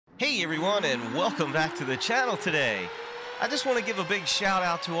Hey everyone, and welcome back to the channel today. I just want to give a big shout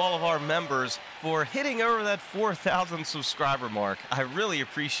out to all of our members for hitting over that 4,000 subscriber mark. I really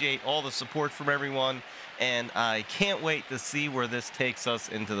appreciate all the support from everyone, and I can't wait to see where this takes us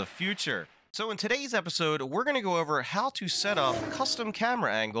into the future. So in today's episode, we're going to go over how to set up custom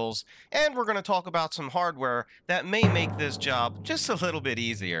camera angles, and we're going to talk about some hardware that may make this job just a little bit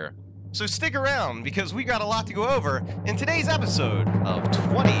easier. So stick around, because we got a lot to go over in today's episode of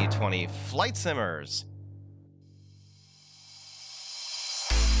 2020 Flight Simmers.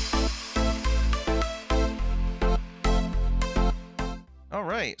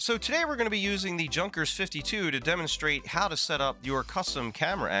 Alright, so today we're going to be using the Junkers 52 to demonstrate how to set up your custom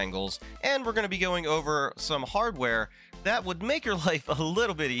camera angles, and we're going to be going over some hardware that would make your life a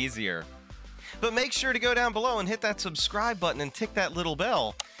little bit easier. But make sure to go down below and hit that subscribe button and tick that little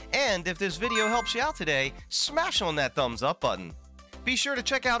bell. And if this video helps you out today, smash on that thumbs up button. Be sure to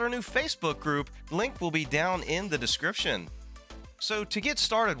check out our new Facebook group. Link will be down in the description. So to get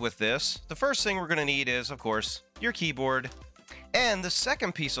started with this, the first thing we're going to need is, of course, your keyboard. And the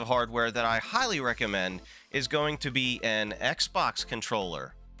second piece of hardware that I highly recommend is going to be an Xbox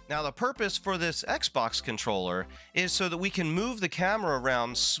controller. Now the purpose for this Xbox controller is so that we can move the camera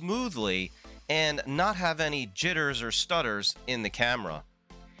around smoothly and not have any jitters or stutters in the camera.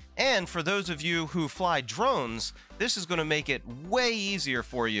 And for those of you who fly drones, this is going to make it way easier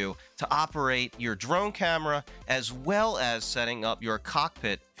for you to operate your drone camera as well as setting up your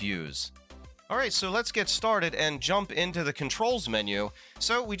cockpit views. Alright, so let's get started and jump into the controls menu.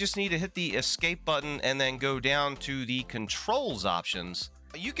 So we just need to hit the escape button and then go down to the controls options.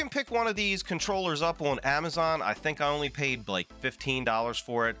 You can pick one of these controllers up on Amazon. I think I only paid like $15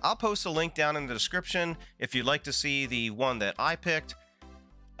 for it. I'll post a link down in the description if you'd like to see the one that I picked.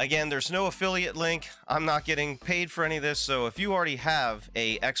 Again, there's no affiliate link. I'm not getting paid for any of this, so if you already have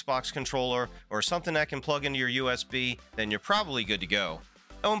a Xbox controller or something that can plug into your USB, then you're probably good to go.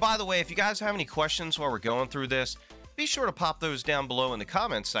 Oh, and by the way, if you guys have any questions while we're going through this, be sure to pop those down below in the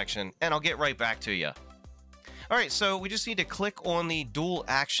comments section, and I'll get right back to you. Alright, so we just need to click on the dual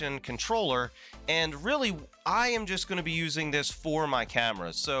action controller, and really I am just going to be using this for my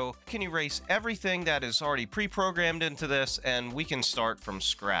cameras. So you can erase everything that is already pre-programmed into this, and we can start from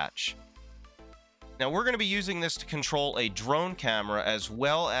scratch. Now we're going to be using this to control a drone camera as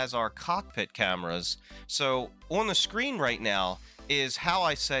well as our cockpit cameras. So on the screen right now is how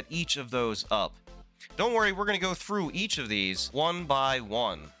I set each of those up. Don't worry, we're going to go through each of these one by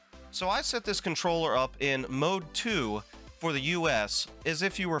one. So I set this controller up in mode 2 for the US as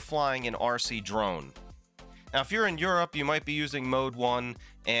if you were flying an RC drone. Now if you're in Europe, you might be using mode 1,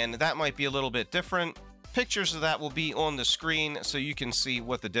 and that might be a little bit different. Pictures of that will be on the screen so you can see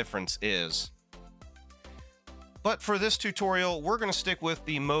what the difference is. But for this tutorial, we're going to stick with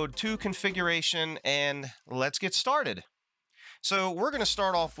the mode 2 configuration, and let's get started. So we're going to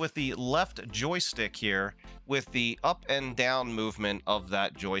start off with the left joystick here with the up and down movement of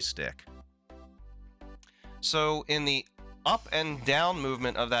that joystick. So in the up and down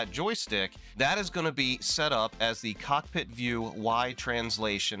movement of that joystick, that is going to be set up as the cockpit view Y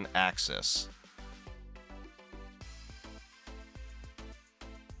translation axis.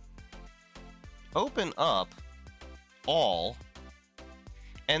 Open up all,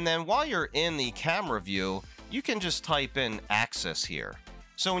 and then while you're in the camera view, you can just type in axis here.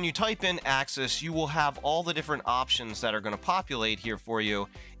 So when you type in axis, you will have all the different options that are going to populate here for you,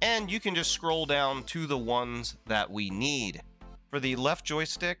 and you can just scroll down to the ones that we need. For the left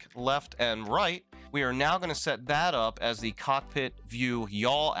joystick, left and right, we are now going to set that up as the cockpit view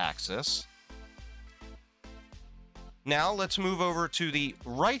yaw axis. Now let's move over to the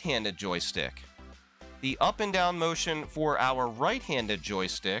right-handed joystick. The up and down motion for our right-handed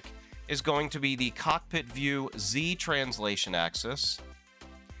joystick is going to be the cockpit view Z translation axis,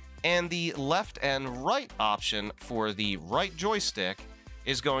 and the left and right option for the right joystick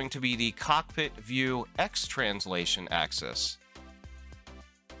is going to be the cockpit view X translation axis.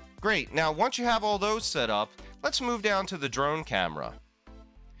 Great, now once you have all those set up, let's move down to the drone camera.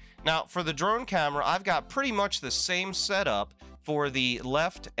 Now for the drone camera, I've got pretty much the same setup for the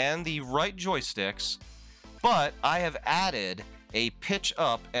left and the right joysticks, but I have added a pitch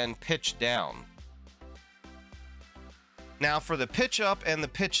up and pitch down. Now for the pitch up and the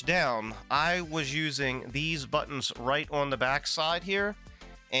pitch down, I was using these buttons right on the back side here,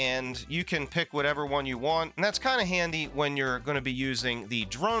 and you can pick whatever one you want, and that's kind of handy when you're going to be using the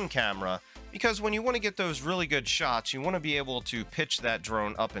drone camera, because when you want to get those really good shots, you want to be able to pitch that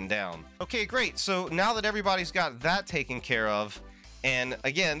drone up and down. Okay, great. So now that everybody's got that taken care of, And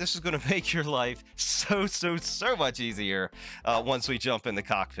again, this is going to make your life so much easier once we jump in the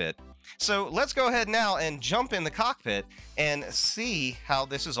cockpit. So let's go ahead now and jump in the cockpit and see how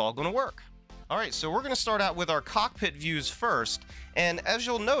this is all going to work. All right, so we're going to start out with our cockpit views first. And as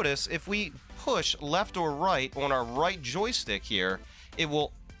you'll notice, if we push left or right on our right joystick here, it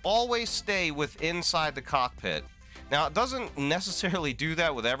will always stay inside the cockpit. Now, it doesn't necessarily do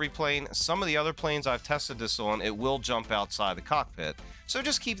that with every plane. Some of the other planes I've tested this on, it will jump outside the cockpit. So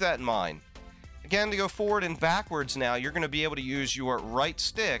just keep that in mind. Again, to go forward and backwards now, you're going to be able to use your right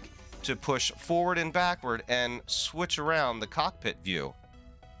stick to push forward and backward and switch around the cockpit view.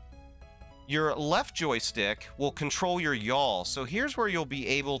 Your left joystick will control your yaw. So here's where you'll be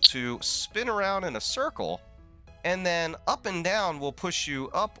able to spin around in a circle, and then up and down will push you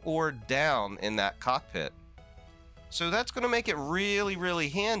up or down in that cockpit. So that's going to make it really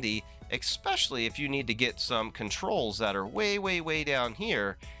handy, especially if you need to get some controls that are way down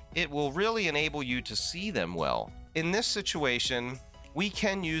here. It will really enable you to see them well. In this situation, we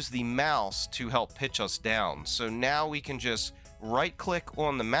can use the mouse to help pitch us down. So now we can just right click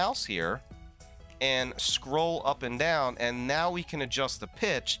on the mouse here and scroll up and down, and now we can adjust the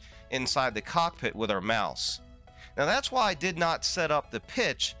pitch inside the cockpit with our mouse. Now that's why I did not set up the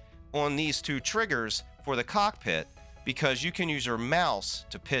pitch on these two triggers for the cockpit, because you can use your mouse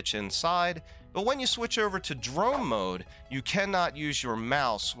to pitch inside, but when you switch over to drone mode, you cannot use your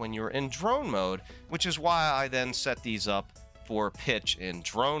mouse when you're in drone mode, which is why I then set these up for pitch in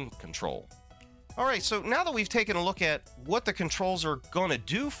drone control. Alright, so now that we've taken a look at what the controls are going to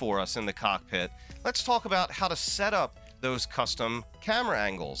do for us in the cockpit, let's talk about how to set up those custom camera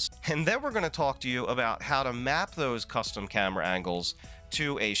angles. And then we're going to talk to you about how to map those custom camera angles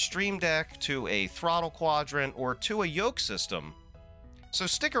to a stream deck, to a throttle quadrant, or to a yoke system. So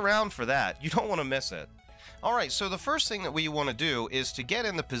stick around for that. You don't want to miss it. Alright, so the first thing that we want to do is to get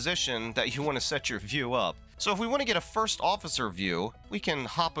in the position that you want to set your view up. So if we want to get a first officer view, we can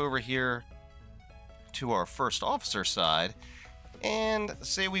hop over here to our first officer side and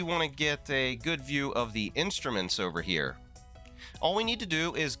say we want to get a good view of the instruments over here. All we need to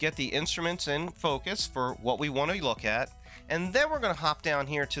do is get the instruments in focus for what we want to look at, and then we're going to hop down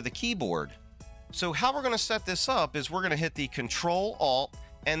here to the keyboard. So how we're going to set this up is we're going to hit the Control Alt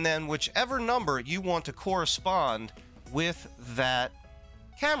and then whichever number you want to correspond with that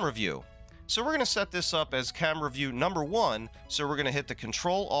camera view. So we're going to set this up as camera view number 1, so we're going to hit the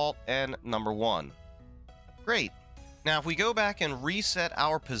Control Alt and number 1. Great. Now if we go back and reset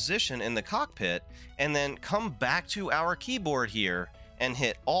our position in the cockpit and then come back to our keyboard here and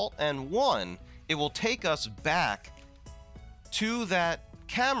hit Alt and 1, it will take us back to that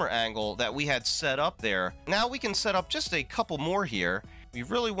camera angle that we had set up there. Now we can set up just a couple more here. We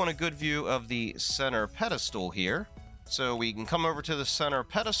really want a good view of the center pedestal here. So we can come over to the center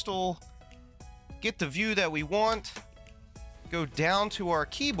pedestal, get the view that we want, go down to our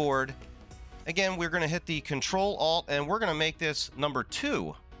keyboard. Again, we're going to hit the Control Alt and we're going to make this number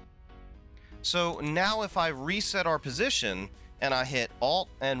 2. So now if I reset our position and I hit Alt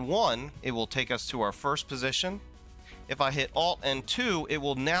and 1, it will take us to our first position. If I hit Alt and 2, it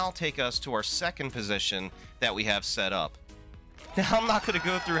will now take us to our second position that we have set up. Now I'm not going to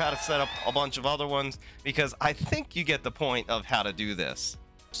go through how to set up a bunch of other ones because I think you get the point of how to do this.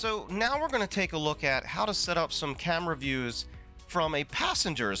 So now we're going to take a look at how to set up some camera views from a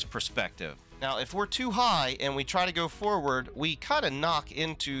passenger's perspective. Now, if we're too high and we try to go forward, we kind of knock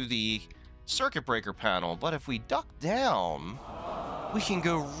into the circuit breaker panel. But if we duck down, we can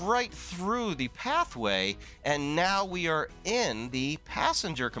go right through the pathway, and now we are in the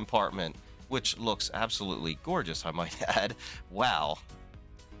passenger compartment, which looks absolutely gorgeous, I might add. Wow.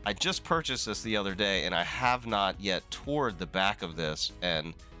 I just purchased this the other day, and I have not yet toured the back of this,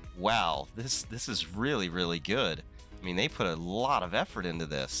 and wow, this is really good. I mean, they put a lot of effort into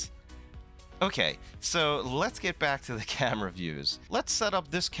this. Okay, so let's get back to the camera views. Let's set up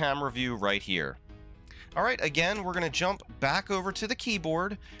this camera view right here. All right, again, we're going to jump back over to the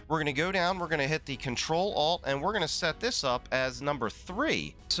keyboard. We're going to go down, we're going to hit the Control Alt, and we're going to set this up as number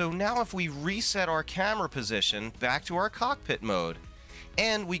 3. So now if we reset our camera position back to our cockpit mode,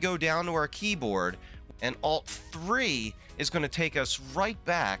 and we go down to our keyboard, and Alt 3 is going to take us right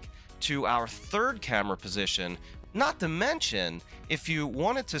back to our third camera position. Not to mention, if you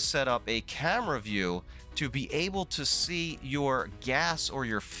wanted to set up a camera view to be able to see your gas or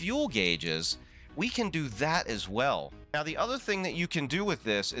your fuel gauges, we can do that as well. Now, the other thing that you can do with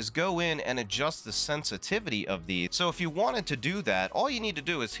this is go in and adjust the sensitivity of these. So if you wanted to do that, all you need to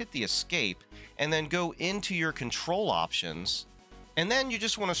do is hit the escape and then go into your control options And then you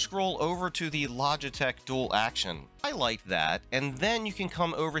just want to scroll over to the Logitech Dual Action. Highlight that, and then you can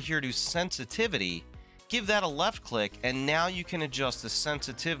come over here to Sensitivity, give that a left click, and now you can adjust the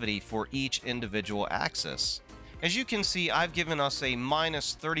sensitivity for each individual axis. As you can see, I've given us a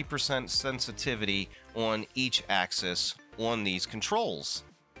minus 30% sensitivity on each axis on these controls.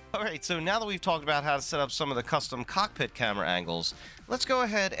 Alright, so now that we've talked about how to set up some of the custom cockpit camera angles, let's go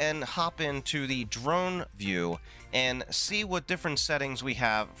ahead and hop into the drone view and see what different settings we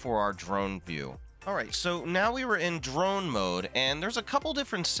have for our drone view. Alright, so now we were in drone mode, and there's a couple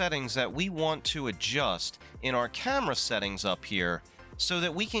different settings that we want to adjust in our camera settings up here so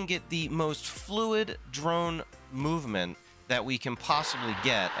that we can get the most fluid drone movement that we can possibly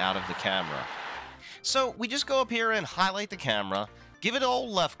get out of the camera. So we just go up here and highlight the camera, give it a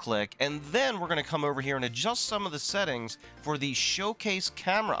left click, and then we're going to come over here and adjust some of the settings for the showcase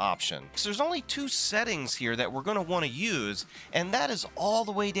camera option. So there's only two settings here that we're going to want to use, and that is all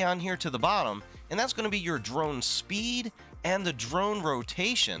the way down here to the bottom, and that's going to be your drone speed and the drone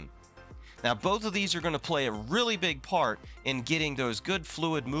rotation. Now both of these are going to play a really big part in getting those good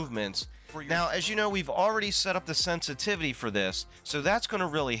fluid movements. Now, as you know, we've already set up the sensitivity for this, so that's going to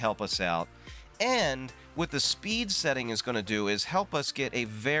really help us out. And what the speed setting is going to do is help us get a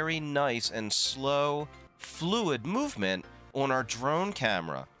very nice and slow, fluid movement on our drone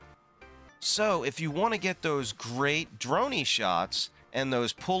camera. So if you want to get those great droney shots and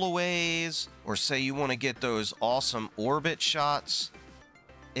those pullaways, or say you want to get those awesome orbit shots,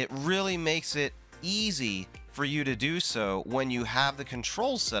 it really makes it easy for you to do so when you have the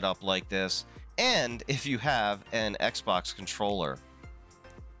controls set up like this, and if you have an Xbox controller.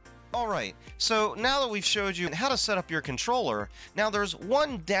 Alright, so now that we've showed you how to set up your controller, now there's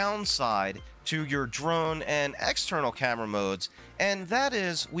one downside to your drone and external camera modes, and that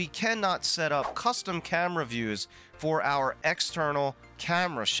is we cannot set up custom camera views for our external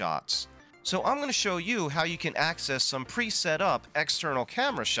camera shots. So I'm going to show you how you can access some pre-set up external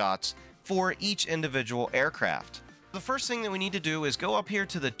camera shots for each individual aircraft. The first thing that we need to do is go up here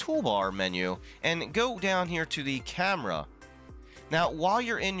to the toolbar menu and go down here to the camera. Now, while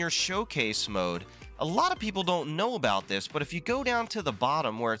you're in your showcase mode, a lot of people don't know about this, but if you go down to the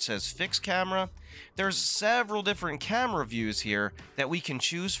bottom where it says fixed camera, there's several different camera views here that we can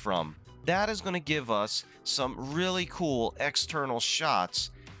choose from. That is going to give us some really cool external shots,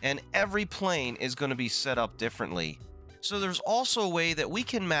 and every plane is going to be set up differently. So there's also a way that we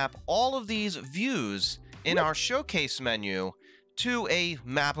can map all of these views in our showcase menu to a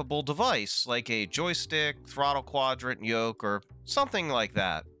mappable device like a joystick, throttle quadrant, yoke, or something like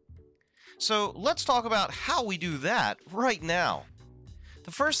that. So let's talk about how we do that right now.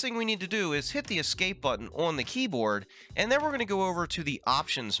 The first thing we need to do is hit the escape button on the keyboard, and then we're going to go over to the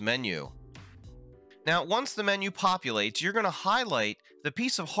options menu. Now once the menu populates, you're going to highlight the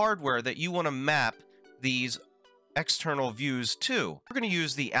piece of hardware that you want to map these external views to. We're going to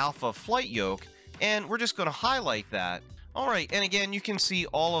use the Alpha flight yoke, and we're just going to highlight that. Alright, and again, you can see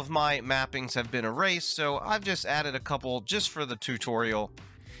all of my mappings have been erased, so I've just added a couple just for the tutorial.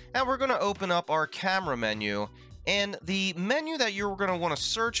 Now we're going to open up our camera menu, and the menu that you're going to want to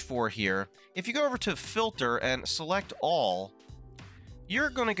search for here, if you go over to Filter and select All, you're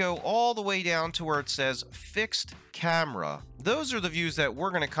going to go all the way down to where it says Fixed Camera. Those are the views that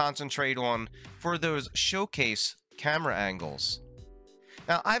we're going to concentrate on for those showcase camera angles.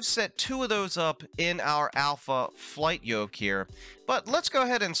 Now, I've set two of those up in our Alpha flight yoke here, but let's go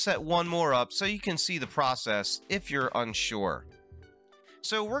ahead and set one more up so you can see the process if you're unsure.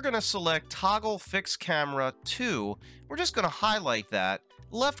 So we're going to select Toggle Fixed Camera 2. We're just going to highlight that,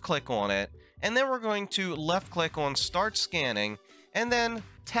 left click on it, and then we're going to left click on Start Scanning, and then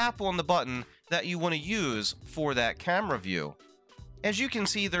tap on the button that you want to use for that camera view. As you can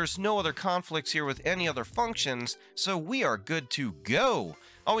see, there's no other conflicts here with any other functions, so we are good to go.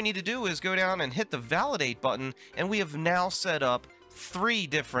 All we need to do is go down and hit the validate button, and we have now set up 3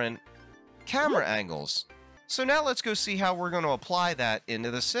 different camera angles. So now let's go see how we're going to apply that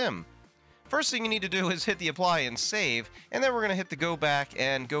into the sim. First thing you need to do is hit the apply and save, and then we're going to hit the go back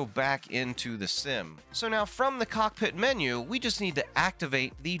and go back into the sim. So now from the cockpit menu, we just need to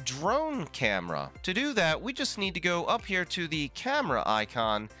activate the drone camera. To do that, we just need to go up here to the camera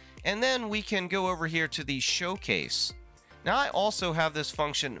icon, and then we can go over here to the showcase. Now I also have this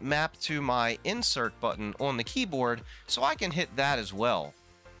function mapped to my insert button on the keyboard, so I can hit that as well.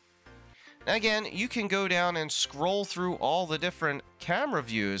 Now again, you can go down and scroll through all the different camera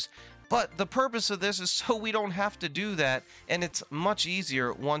views, but the purpose of this is so we don't have to do that, and it's much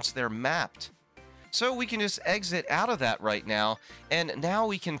easier once they're mapped. So we can just exit out of that right now, and now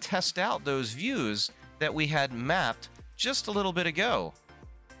we can test out those views that we had mapped just a little bit ago.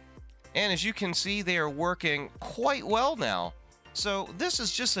 And as you can see, they are working quite well now. So this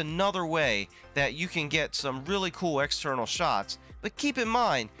is just another way that you can get some really cool external shots, but keep in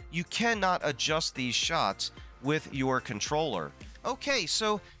mind, you cannot adjust these shots with your controller. Okay,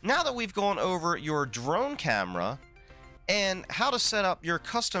 so now that we've gone over your drone camera and how to set up your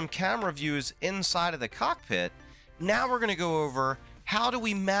custom camera views inside of the cockpit, now we're going to go over how do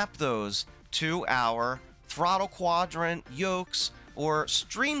we map those to our throttle quadrant, yokes, or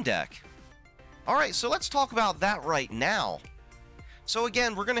stream deck. Alright, so let's talk about that right now. So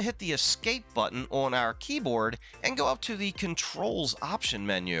again, we're going to hit the escape button on our keyboard and go up to the controls option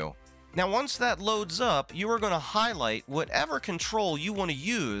menu. Now once that loads up, you are going to highlight whatever control you want to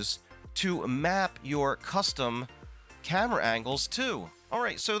use to map your custom camera angles to.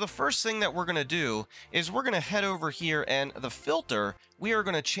 Alright, so the first thing that we're going to do is we're going to head over here, and the filter, we are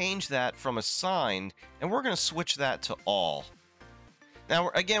going to change that from assigned, and we're going to switch that to all. Now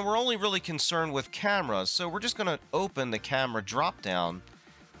again, we're only really concerned with cameras, so we're just going to open the camera drop down,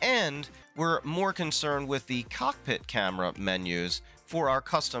 and we're more concerned with the cockpit camera menus for our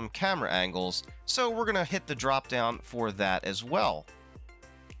custom camera angles, so we're going to hit the drop down for that as well.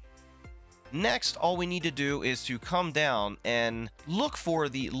 Next, all we need to do is to come down and look for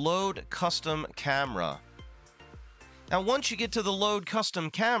the Load Custom Camera. Now, once you get to the Load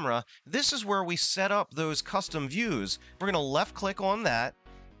Custom Camera, this is where we set up those custom views. We're going to left-click on that,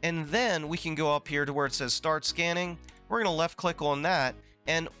 and then we can go up here to where it says Start Scanning. We're going to left-click on that,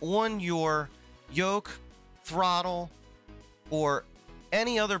 and on your yoke, throttle, or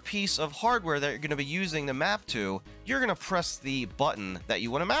any other piece of hardware that you're going to be using the map to, you're going to press the button that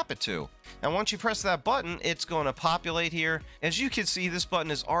you want to map it to. Now once you press that button, it's going to populate here. As you can see, this button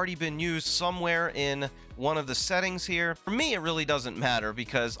has already been used somewhere in one of the settings here. For me, it really doesn't matter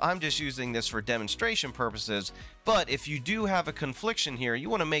because I'm just using this for demonstration purposes, but if you do have a confliction here, you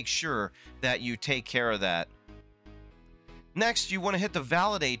want to make sure that you take care of that. Next, you want to hit the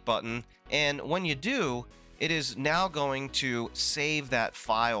validate button, and when you do, it is now going to save that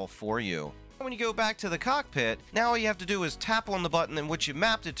file for you. When you go back to the cockpit, now all you have to do is tap on the button in which you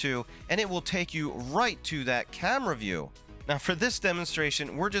mapped it to, and it will take you right to that camera view. Now for this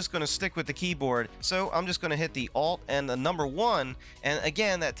demonstration, we're just going to stick with the keyboard, so I'm just going to hit the Alt and the number 1, and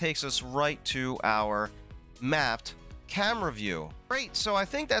again that takes us right to our mapped camera view. Great, so I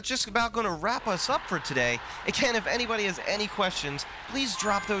think that's just about going to wrap us up for today. Again, if anybody has any questions, please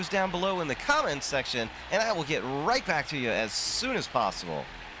drop those down below in the comments section, and I will get right back to you as soon as possible.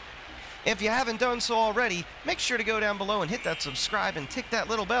 If you haven't done so already, make sure to go down below and hit that subscribe and tick that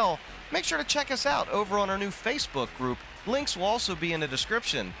little bell. Make sure to check us out over on our new Facebook group. Links will also be in the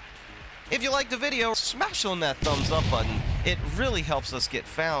description. If you liked the video, smash on that thumbs up button. It really helps us get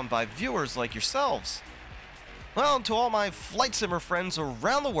found by viewers like yourselves. Well, and to all my flight simmer friends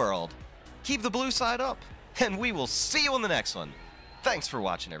around the world, keep the blue side up, and we will see you in the next one. Thanks for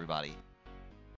watching, everybody.